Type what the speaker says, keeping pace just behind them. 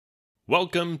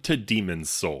Welcome to Demon's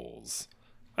Souls.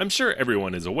 I'm sure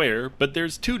everyone is aware, but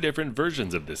there's two different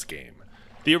versions of this game.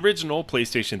 The original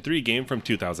PlayStation 3 game from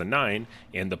 2009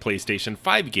 and the PlayStation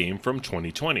 5 game from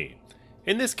 2020.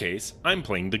 In this case, I'm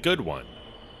playing the good one.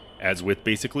 As with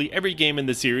basically every game in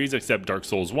the series except Dark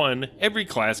Souls 1, every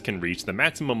class can reach the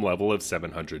maximum level of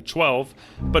 712,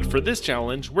 but for this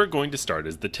challenge, we're going to start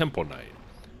as the Temple Knight.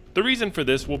 The reason for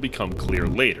this will become clear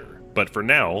later, but for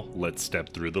now, let's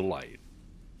step through the light.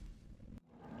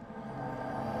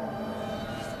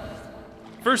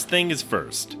 First thing is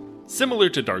first. Similar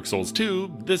to Dark Souls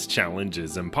 2, this challenge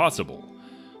is impossible.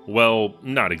 Well,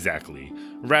 not exactly.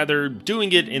 Rather,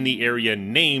 doing it in the area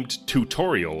named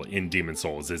Tutorial in Demon's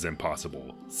Souls is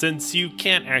impossible, since you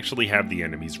can't actually have the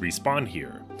enemies respawn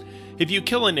here. If you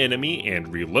kill an enemy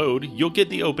and reload, you'll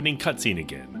get the opening cutscene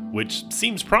again, which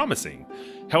seems promising.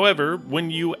 However,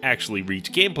 when you actually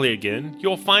reach gameplay again,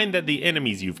 you'll find that the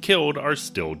enemies you've killed are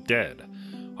still dead.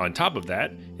 On top of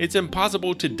that, it's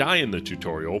impossible to die in the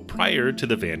tutorial prior to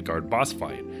the Vanguard boss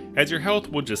fight, as your health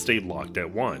will just stay locked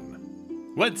at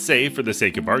 1. Let's say, for the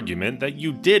sake of argument, that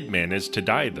you did manage to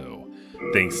die though.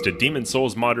 Thanks to Demon's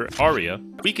Souls modder Aria,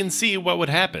 we can see what would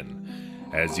happen.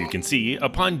 As you can see,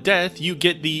 upon death you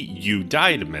get the "you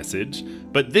died" message,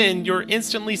 but then you're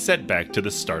instantly set back to the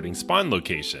starting spawn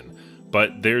location,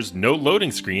 but there's no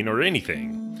loading screen or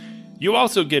anything. You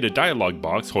also get a dialog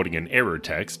box holding an error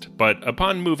text, but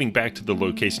upon moving back to the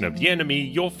location of the enemy,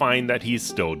 you'll find that he's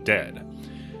still dead.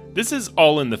 This is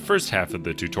all in the first half of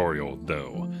the tutorial,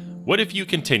 though. What if you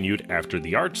continued after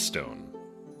the Archstone?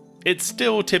 It's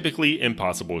still typically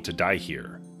impossible to die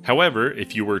here. However,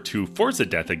 if you were to force a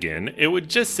death again, it would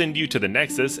just send you to the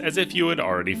Nexus as if you had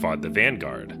already fought the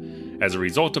Vanguard. As a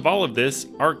result of all of this,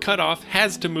 our cutoff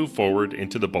has to move forward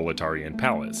into the Boletarian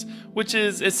Palace, which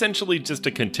is essentially just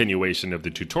a continuation of the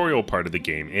tutorial part of the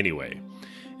game anyway.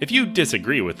 If you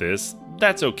disagree with this,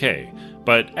 that's okay,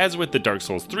 but as with the Dark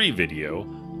Souls 3 video,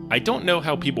 I don't know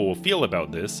how people will feel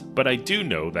about this, but I do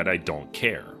know that I don't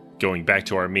care. Going back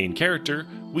to our main character,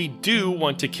 we do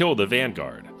want to kill the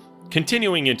Vanguard.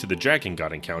 Continuing into the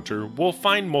GrindGod encounter, we'll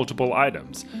find multiple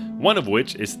items, one of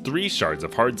which is 3 shards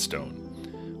of hardstone.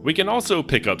 We can also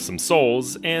pick up some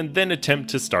souls, and then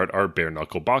attempt to start our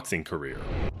bare-knuckle boxing career.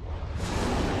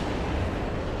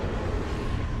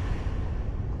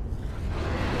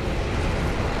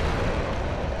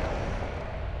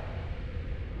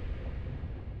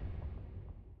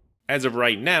 As of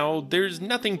right now, there's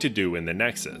nothing to do in the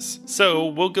Nexus, so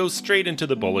we'll go straight into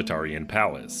the Boletarian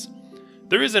Palace.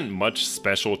 There isn't much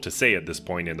special to say at this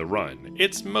point in the run,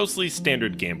 it's mostly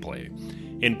standard gameplay.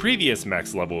 In previous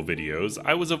max level videos,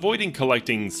 I was avoiding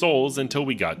collecting souls until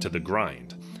we got to the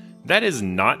grind. That is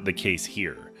not the case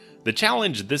here. The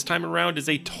challenge this time around is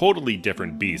a totally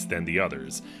different beast than the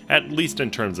others, at least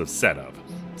in terms of setup.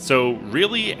 So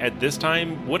really, at this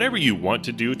time, whatever you want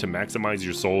to do to maximize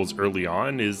your souls early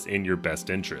on is in your best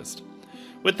interest.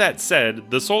 With that said,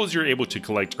 the souls you're able to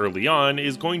collect early on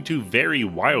is going to vary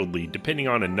wildly depending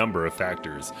on a number of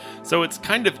factors, so it's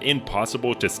kind of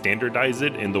impossible to standardize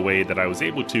it in the way that I was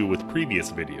able to with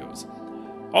previous videos.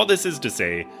 All this is to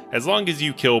say, as long as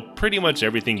you kill pretty much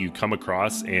everything you come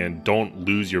across and don't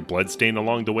lose your bloodstain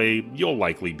along the way, you'll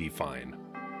likely be fine.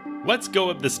 Let's go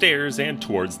up the stairs and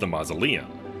towards the mausoleum.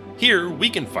 Here we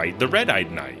can fight the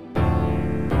Red-Eyed Knight.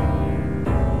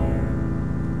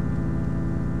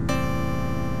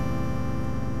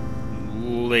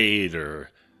 Later.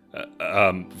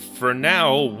 For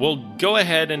now, we'll go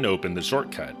ahead and open the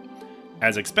shortcut.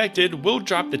 As expected, we'll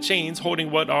drop the chains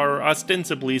holding what are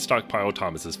ostensibly stockpiled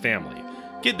Thomas's family,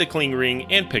 get the Cling Ring,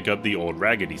 and pick up the old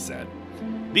Raggedy set.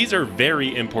 These are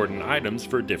very important items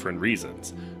for different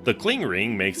reasons. The Cling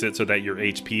Ring makes it so that your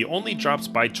HP only drops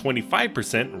by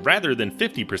 25% rather than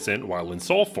 50% while in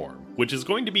soul form, which is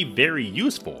going to be very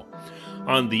useful.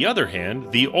 On the other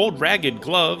hand, the old Ragged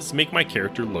gloves make my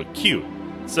character look cute.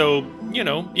 So, you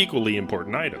know, equally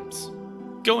important items.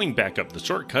 Going back up the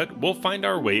shortcut, we'll find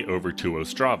our way over to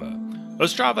Ostrava.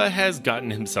 Ostrava has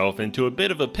gotten himself into a bit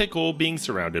of a pickle being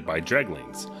surrounded by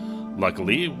dreglings.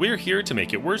 Luckily, we're here to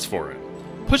make it worse for him.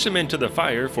 Push him into the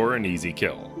fire for an easy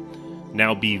kill.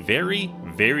 Now be very,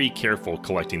 very careful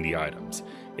collecting the items.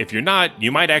 If you're not,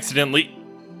 you might accidentally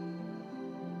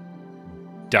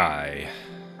die.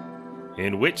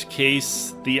 In which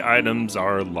case, the items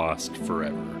are lost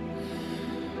forever.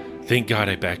 Thank God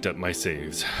I backed up my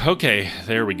saves. Okay,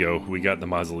 there we go, we got the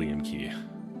mausoleum key.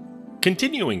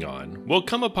 Continuing on, we'll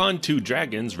come upon 2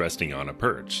 dragons resting on a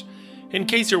perch. In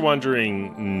case you're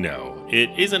wondering, no,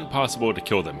 it isn't possible to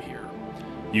kill them here.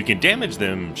 You can damage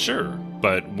them, sure,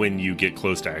 but when you get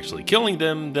close to actually killing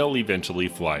them, they'll eventually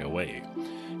fly away.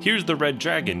 Here's the red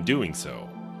dragon doing so.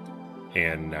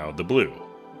 And now the blue.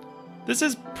 This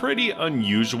is pretty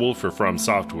unusual for From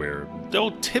Software.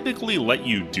 They'll typically let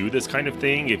you do this kind of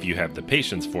thing if you have the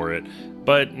patience for it,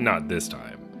 but not this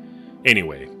time.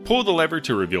 Anyway, pull the lever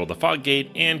to reveal the fog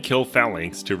gate and kill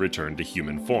Phalanx to return to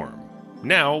human form.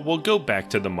 Now we'll go back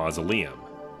to the mausoleum.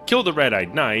 Kill the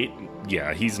red-eyed knight,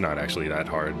 yeah, he's not actually that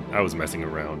hard, I was messing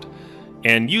around,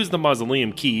 and use the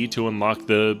mausoleum key to unlock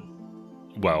the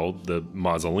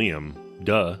mausoleum,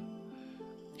 duh.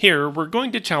 Here, we're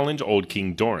going to challenge Old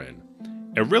King Doran.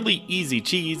 A really easy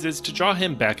cheese is to draw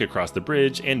him back across the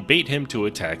bridge and bait him to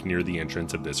attack near the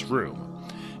entrance of this room.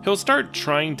 He'll start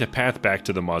trying to path back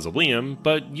to the mausoleum,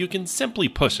 but you can simply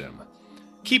push him.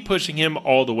 Keep pushing him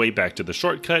all the way back to the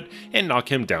shortcut and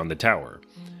knock him down the tower.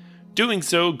 Doing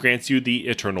so grants you the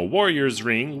Eternal Warrior's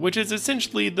Ring, which is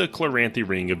essentially the Chloranthy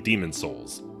Ring of Demon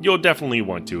Souls. You'll definitely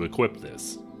want to equip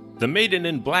this. The Maiden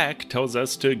in Black tells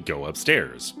us to go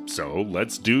upstairs, so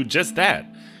let's do just that.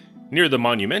 Near the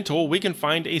Monumental, we can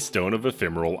find a Stone of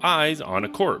Ephemeral Eyes on a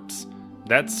corpse.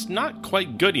 That's not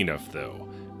quite good enough though.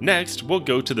 Next, we'll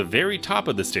go to the very top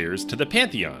of the stairs to the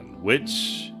Pantheon,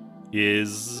 which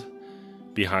is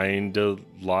behind a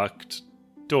locked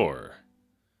door.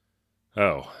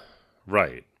 Oh,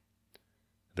 right.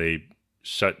 They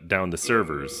shut down the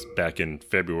servers back in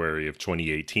February of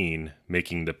 2018,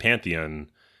 making the Pantheon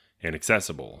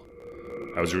inaccessible.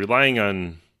 I was relying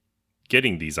on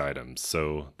getting these items,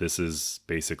 so this is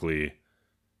basically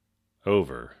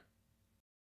over.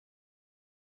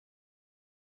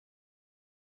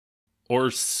 Or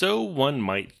so one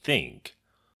might think.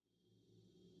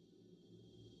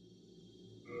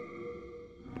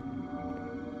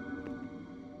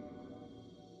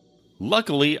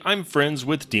 Luckily, I'm friends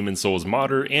with Demon Souls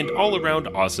modder and all-around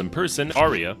awesome person,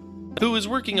 Aria, who is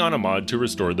working on a mod to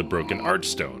restore the Broken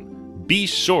Archstone. Be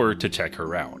sure to check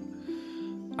her out.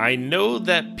 I know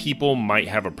that people might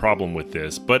have a problem with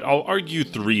this, but I'll argue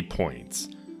 3 points.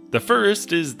 The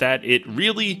first is that it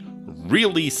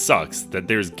really sucks that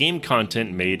there's game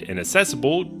content made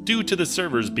inaccessible due to the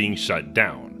servers being shut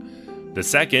down. The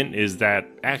second is that,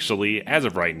 actually, as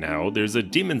of right now, there's a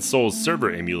Demon Souls server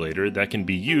emulator that can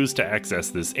be used to access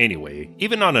this anyway,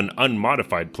 even on an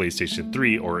unmodified PlayStation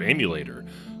 3 or emulator.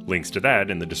 Links to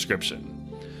that in the description.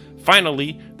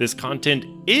 Finally, this content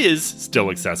is still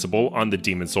accessible on the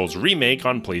Demon Souls remake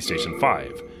on PlayStation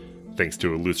 5, thanks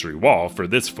to Illusory Wall for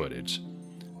this footage.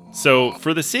 So,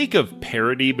 for the sake of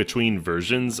parity between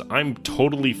versions, I'm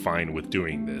totally fine with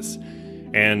doing this.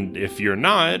 And if you're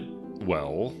not,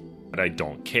 well, I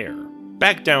don't care.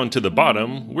 Back down to the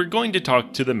bottom, we're going to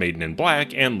talk to the Maiden in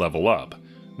Black and level up.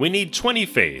 We need 20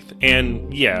 faith,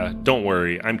 and yeah, don't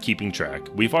worry, I'm keeping track.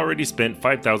 We've already spent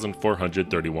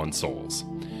 5,431 souls.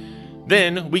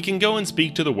 Then, we can go and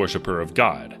speak to the Worshipper of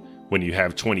God. When you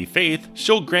have 20 faith,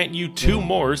 she'll grant you 2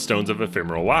 more Stones of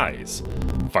Ephemeral Eyes.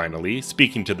 Finally,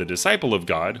 speaking to the Disciple of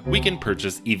God, we can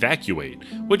purchase Evacuate,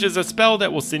 which is a spell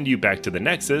that will send you back to the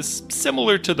Nexus,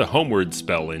 similar to the Homeward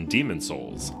spell in Demon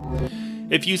Souls.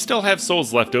 If you still have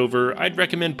souls left over, I'd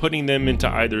recommend putting them into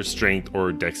either Strength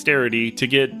or Dexterity to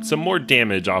get some more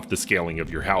damage off the scaling of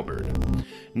your halberd.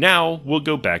 Now, we'll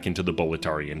go back into the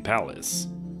Boletarian Palace.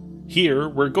 Here,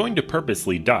 we're going to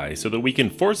purposely die so that we can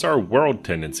force our world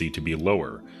tendency to be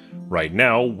lower. Right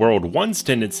now, World 1's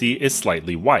tendency is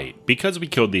slightly white because we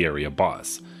killed the area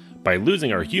boss. By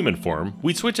losing our human form,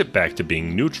 we switch it back to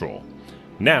being neutral.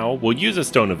 Now, we'll use a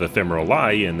Stone of Ephemeral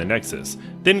Eye in the Nexus,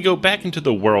 then go back into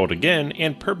the world again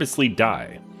and purposely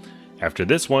die. After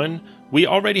this one, we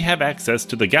already have access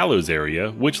to the Gallows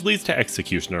area, which leads to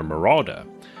Executioner Meralda.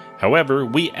 However,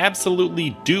 we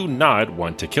absolutely do not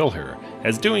want to kill her,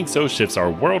 as doing so shifts our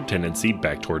world tendency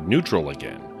back toward neutral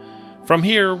again. From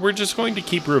here, we're just going to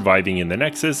keep reviving in the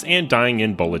Nexus and dying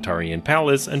in Boletarian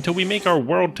Palace until we make our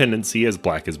world tendency as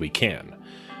black as we can.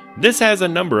 This has a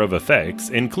number of effects,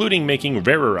 including making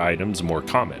rarer items more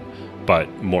common,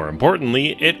 but more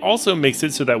importantly, it also makes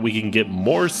it so that we can get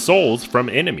more souls from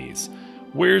enemies.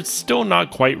 We're still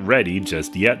not quite ready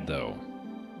just yet though.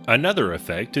 Another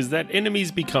effect is that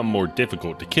enemies become more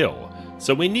difficult to kill,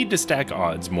 so we need to stack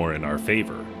odds more in our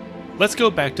favor. Let's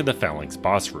go back to the Phalanx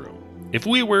boss room. If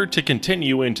we were to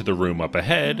continue into the room up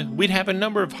ahead, we'd have a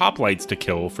number of hoplites to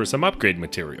kill for some upgrade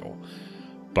material.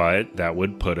 But that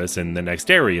would put us in the next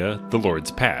area, the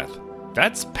Lord's Path.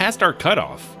 That's past our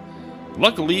cutoff.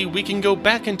 Luckily, we can go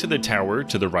back into the tower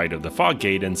to the right of the fog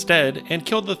gate instead and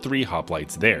kill the 3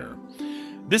 hoplites there.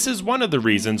 This is one of the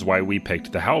reasons why we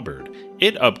picked the halberd.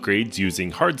 It upgrades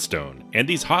using hardstone, and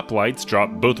these hoplites drop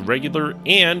both regular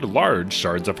and large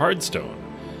shards of hardstone.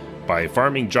 By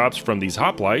farming drops from these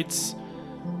hoplites,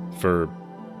 for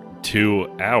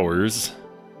 2 hours.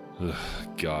 Ugh,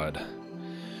 God.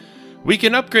 We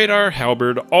can upgrade our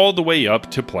halberd all the way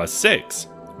up to +6,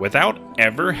 without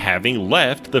ever having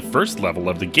left the first level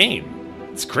of the game.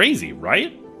 It's crazy,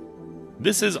 right?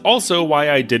 This is also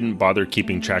why I didn't bother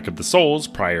keeping track of the souls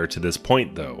prior to this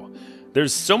point though.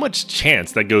 There's so much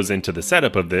chance that goes into the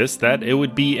setup of this that it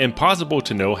would be impossible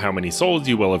to know how many souls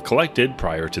you will have collected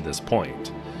prior to this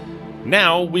point.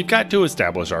 Now, we've got to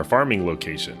establish our farming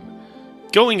location.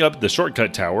 Going up the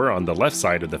shortcut tower on the left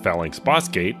side of the Phalanx boss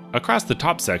gate, across the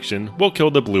top section, we'll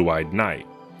kill the Blue-Eyed Knight.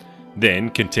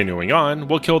 Then, continuing on,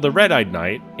 we'll kill the Red-Eyed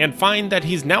Knight, and find that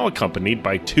he's now accompanied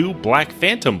by 2 Black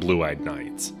Phantom Blue-Eyed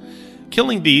Knights.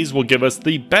 Killing these will give us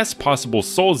the best possible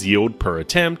souls yield per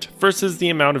attempt versus the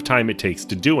amount of time it takes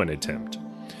to do an attempt.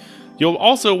 You'll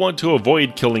also want to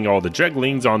avoid killing all the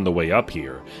Dreglings on the way up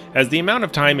here, as the amount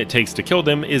of time it takes to kill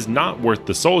them is not worth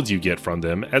the souls you get from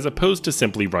them as opposed to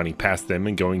simply running past them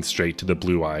and going straight to the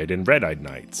Blue-Eyed and Red-Eyed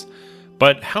Knights.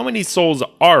 But how many souls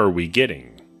are we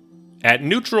getting? At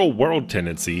neutral world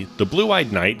tendency, the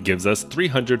Blue-Eyed Knight gives us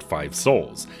 305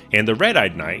 souls, and the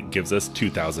Red-Eyed Knight gives us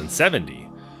 2070.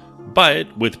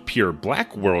 But with pure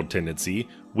black world tendency,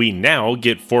 we now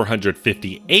get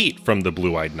 458 from the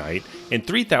Blue-Eyed Knight and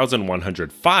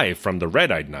 3,105 from the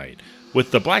Red-Eyed Knight,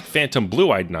 with the Black Phantom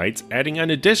Blue-Eyed Knights adding an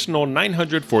additional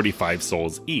 945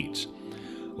 souls each.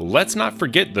 Let's not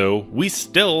forget though, we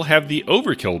still have the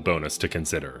overkill bonus to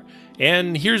consider,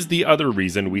 and here's the other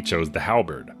reason we chose the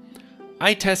halberd.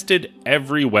 I tested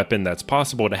every weapon that's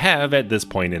possible to have at this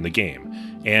point in the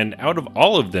game, and out of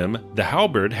all of them, the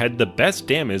halberd had the best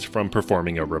damage from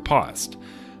performing a riposte.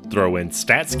 Throw in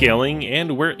stat scaling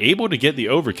and we're able to get the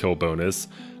overkill bonus,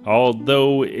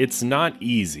 although it's not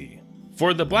easy.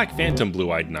 For the Black Phantom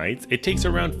Blue-Eyed Knights, it takes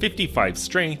around 55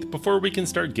 strength before we can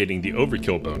start getting the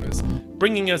overkill bonus,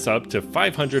 bringing us up to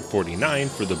 549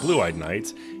 for the Blue-Eyed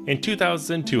Knights and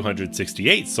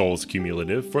 2,268 souls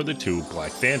cumulative for the 2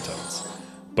 Black Phantoms.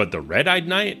 But the Red-Eyed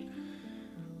Knight?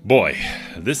 Boy,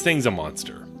 this thing's a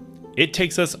monster. It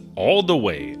takes us all the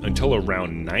way until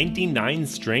around 99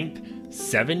 strength,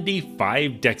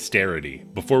 75 dexterity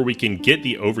before we can get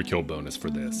the overkill bonus for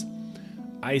this.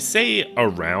 I say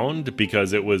around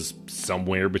because it was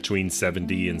somewhere between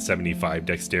 70 and 75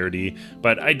 dexterity,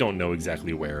 but I don't know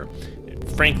exactly where.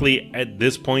 Frankly, at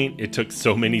this point, it took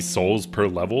so many souls per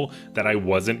level that I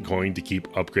wasn't going to keep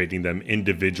upgrading them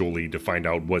individually to find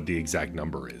out what the exact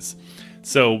number is.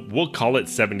 So we'll call it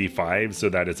 75 so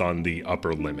that it's on the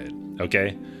upper limit,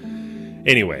 okay?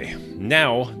 Anyway,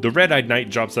 now the Red-Eyed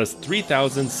Knight drops us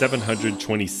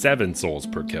 3,727 souls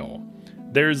per kill.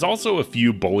 There's also a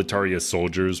few Boletaria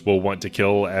soldiers we'll want to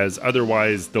kill, as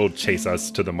otherwise they'll chase us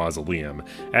to the mausoleum,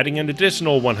 adding an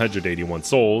additional 181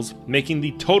 souls, making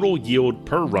the total yield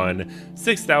per run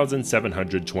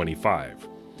 6,725.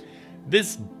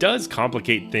 This does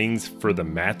complicate things for the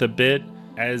math a bit,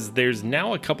 as there's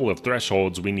now a couple of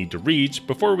thresholds we need to reach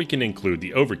before we can include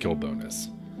the overkill bonus.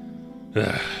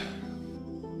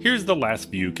 Here's the last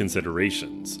few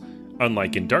considerations.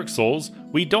 Unlike in Dark Souls,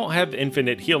 we don't have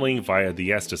infinite healing via the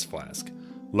Estus Flask.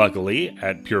 Luckily,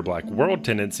 at Pure Black World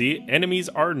tendency, enemies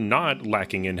are not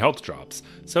lacking in health drops,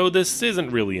 so this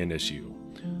isn't really an issue.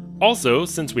 Also,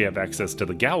 since we have access to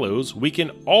the gallows, we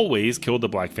can always kill the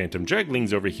Black Phantom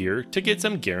Dreglings over here to get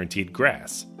some guaranteed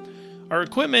grass. Our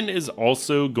equipment is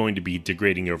also going to be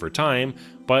degrading over time,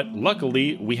 but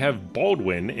luckily we have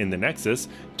Baldwin in the Nexus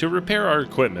to repair our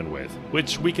equipment with,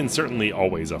 which we can certainly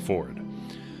always afford.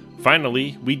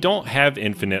 Finally, we don't have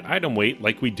infinite item weight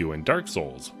like we do in Dark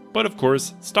Souls, but of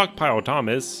course, Stockpile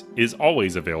Thomas is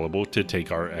always available to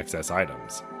take our excess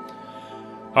items.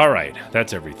 Alright,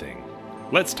 that's everything.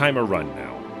 Let's time a run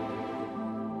now.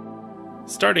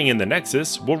 Starting in the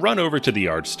Nexus, we'll run over to the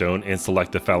Archstone and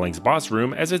select the Phalanx boss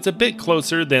room as it's a bit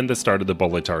closer than the start of the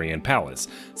Boletarian Palace,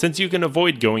 since you can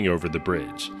avoid going over the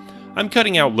bridge. I'm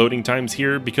cutting out loading times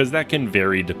here because that can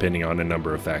vary depending on a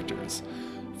number of factors.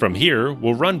 From here,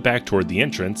 we'll run back toward the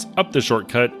entrance, up the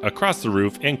shortcut, across the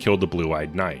roof, and kill the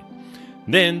Blue-Eyed Knight.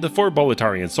 Then the 4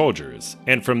 Boletarian soldiers,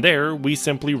 and from there we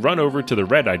simply run over to the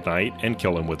Red-Eyed Knight and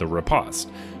kill him with a riposte,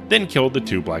 then kill the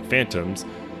 2 Black Phantoms.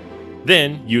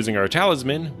 Then, using our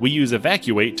talisman, we use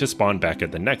Evacuate to spawn back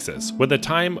at the Nexus, with a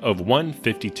time of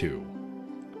 1:52.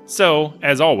 So,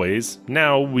 as always,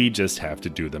 now we just have to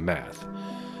do the math.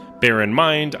 Bear in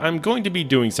mind, I'm going to be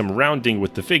doing some rounding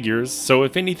with the figures, so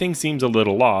if anything seems a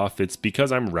little off, it's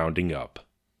because I'm rounding up.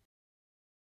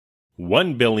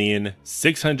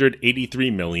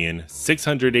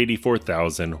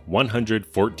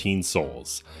 1,683,684,114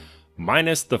 souls.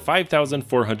 Minus the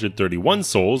 5,431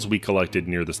 souls we collected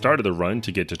near the start of the run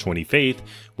to get to 20 faith,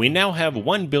 we now have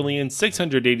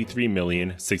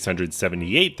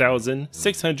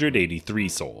 1,683,678,683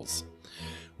 souls.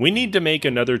 We need to make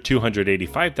another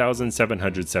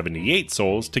 285,778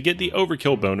 souls to get the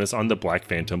overkill bonus on the Black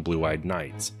Phantom Blue-Eyed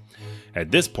Knights.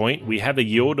 At this point, we have a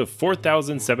yield of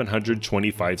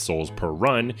 4,725 souls per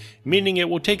run, meaning it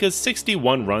will take us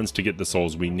 61 runs to get the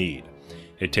souls we need.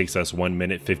 It takes us 1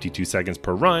 minute 52 seconds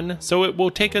per run, so it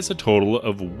will take us a total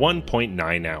of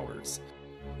 1.9 hours.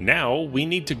 Now, we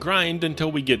need to grind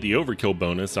until we get the overkill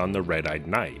bonus on the Red-Eyed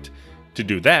Knight. To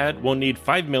do that, we'll need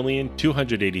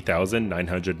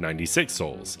 5,280,996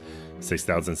 souls.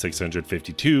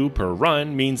 6,652 per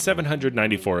run means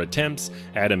 794 attempts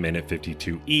at 1 minute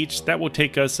 52 each. That will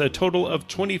take us a total of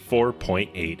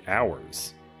 24.8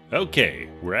 hours. Okay,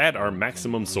 we're at our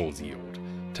maximum souls yield.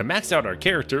 To max out our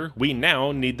character, we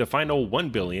now need the final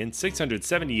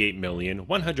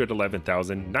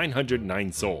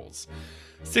 1,678,111,909 souls.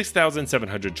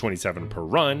 6,727 per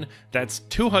run, that's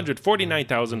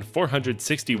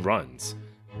 249,460 runs.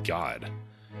 God.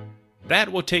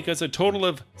 That will take us a total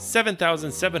of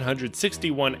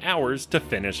 7,761 hours to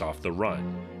finish off the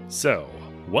run. So,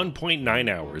 1.9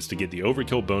 hours to get the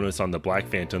overkill bonus on the Black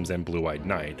Phantoms and Blue-Eyed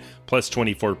Knight, plus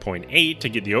 24.8 to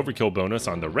get the overkill bonus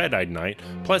on the Red-Eyed Knight,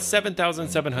 plus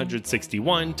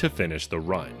 7,761 to finish the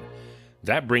run.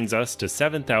 That brings us to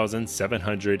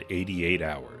 7,788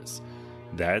 hours.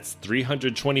 That's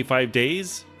 325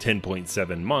 days,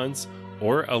 10.7 months,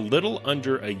 or a little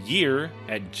under a year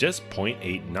at just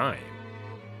 0.89.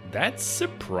 That's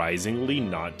surprisingly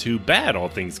not too bad, all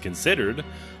things considered.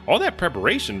 All that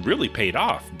preparation really paid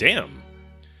off, damn.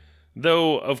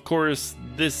 Though, of course,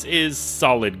 this is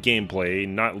solid gameplay,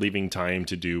 not leaving time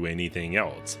to do anything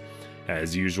else.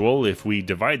 As usual, if we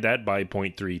divide that by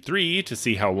 0.33 to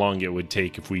see how long it would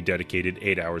take if we dedicated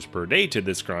 8 hours per day to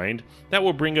this grind, that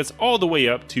will bring us all the way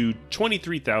up to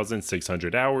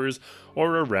 23,600 hours,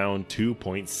 or around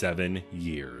 2.7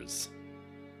 years.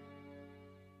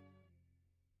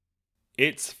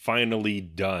 It's finally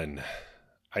done.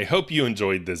 I hope you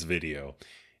enjoyed this video.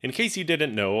 In case you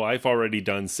didn't know, I've already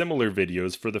done similar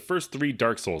videos for the first 3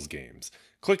 Dark Souls games.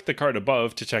 Click the card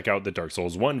above to check out the Dark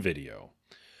Souls 1 video.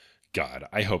 God,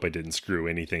 I hope I didn't screw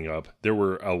anything up. There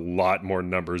were a lot more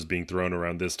numbers being thrown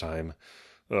around this time.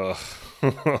 Ugh.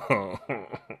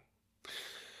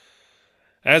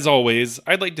 As always,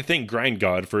 I'd like to thank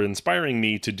GrindGod for inspiring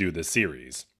me to do this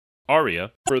series.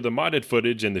 Aria for the modded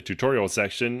footage in the tutorial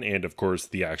section, and of course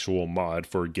the actual mod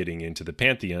for getting into the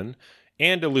Pantheon,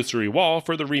 and Illusory Wall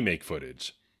for the remake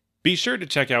footage. Be sure to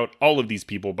check out all of these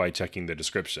people by checking the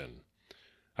description.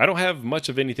 I don't have much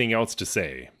of anything else to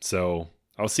say, so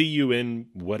I'll see you in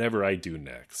whatever I do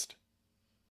next.